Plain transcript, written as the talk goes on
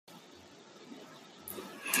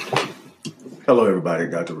Hello, everybody.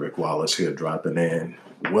 Dr. Rick Wallace here, dropping in,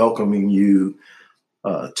 welcoming you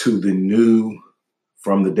to the new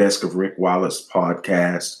From the Desk of Rick Wallace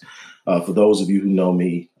podcast. For those of you who know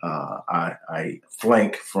me, I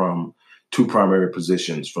flank from two primary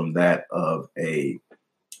positions, from that of a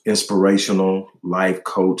inspirational life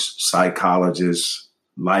coach, psychologist,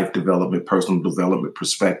 life development, personal development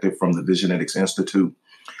perspective from the Visionetics Institute.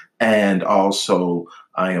 And also,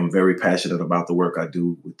 I am very passionate about the work I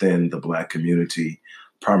do within the Black community,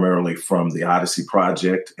 primarily from the Odyssey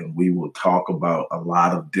Project. And we will talk about a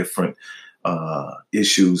lot of different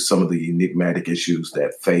issues, some of the enigmatic issues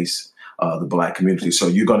that face the Black community. So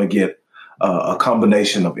you're going to get a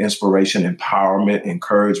combination of inspiration, empowerment,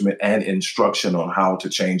 encouragement, and instruction on how to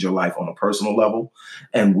change your life on a personal level.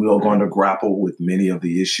 And we're going to grapple with many of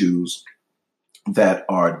the issues that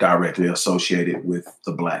are directly associated with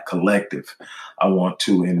the Black collective. I want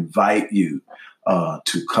to invite you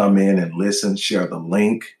to come in and listen, share the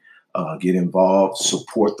link, get involved,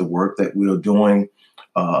 support the work that we're doing.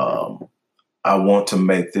 I want to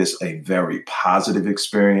make this a very positive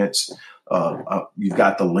experience. You've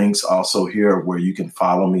got the links also here where you can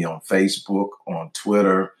follow me on Facebook, on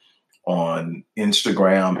Twitter, on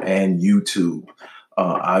Instagram, and YouTube.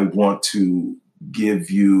 I want to give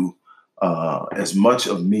you as much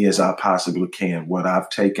of me as I possibly can, what I've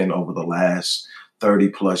taken over the last 30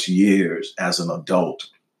 plus years as an adult,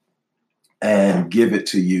 and give it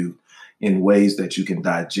to you in ways that you can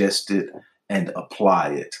digest it and apply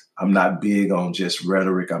it. I'm not big on just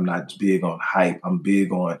rhetoric. I'm not big on hype. I'm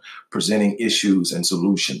big on presenting issues and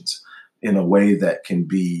solutions in a way that can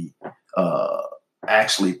be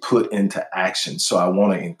actually put into action. So I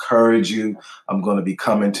want to encourage you. I'm going to be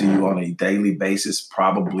coming to you on a daily basis,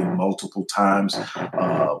 probably multiple times.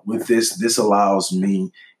 With this allows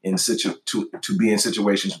me to be in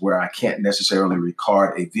situations where I can't necessarily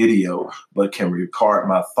record a video, but can record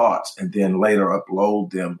my thoughts and then later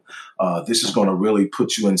upload them. This is going to really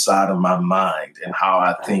put you inside of my mind and how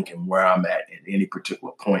I think and where I'm at any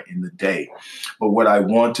particular point in the day. But what I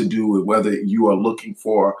want to do, whether you are looking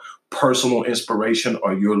for personal inspiration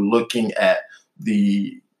or you're looking at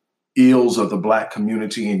the ills of the Black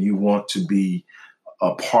community and you want to be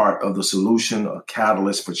a part of the solution, a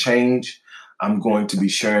catalyst for change, I'm going to be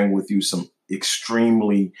sharing with you some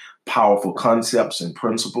extremely powerful concepts and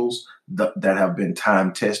principles that have been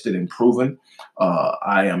time tested and proven.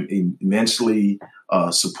 I am immensely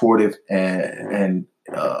supportive and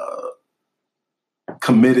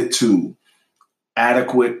committed to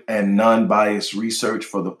adequate and non-biased research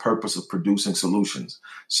for the purpose of producing solutions.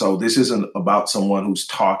 So this isn't about someone who's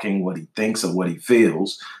talking what he thinks or what he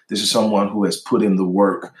feels. This is someone who has put in the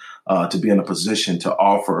work to be in a position to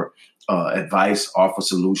offer advice, offer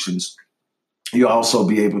solutions. You'll also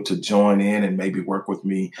be able to join in and maybe work with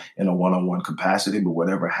me in a one-on-one capacity, but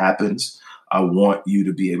whatever happens, I want you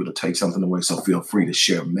to be able to take something away. So feel free to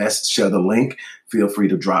share the link. Feel free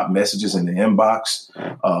to drop messages in the inbox,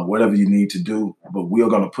 whatever you need to do. But we're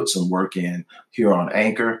going to put some work in here on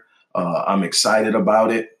Anchor. I'm excited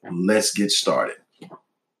about it. Let's get started.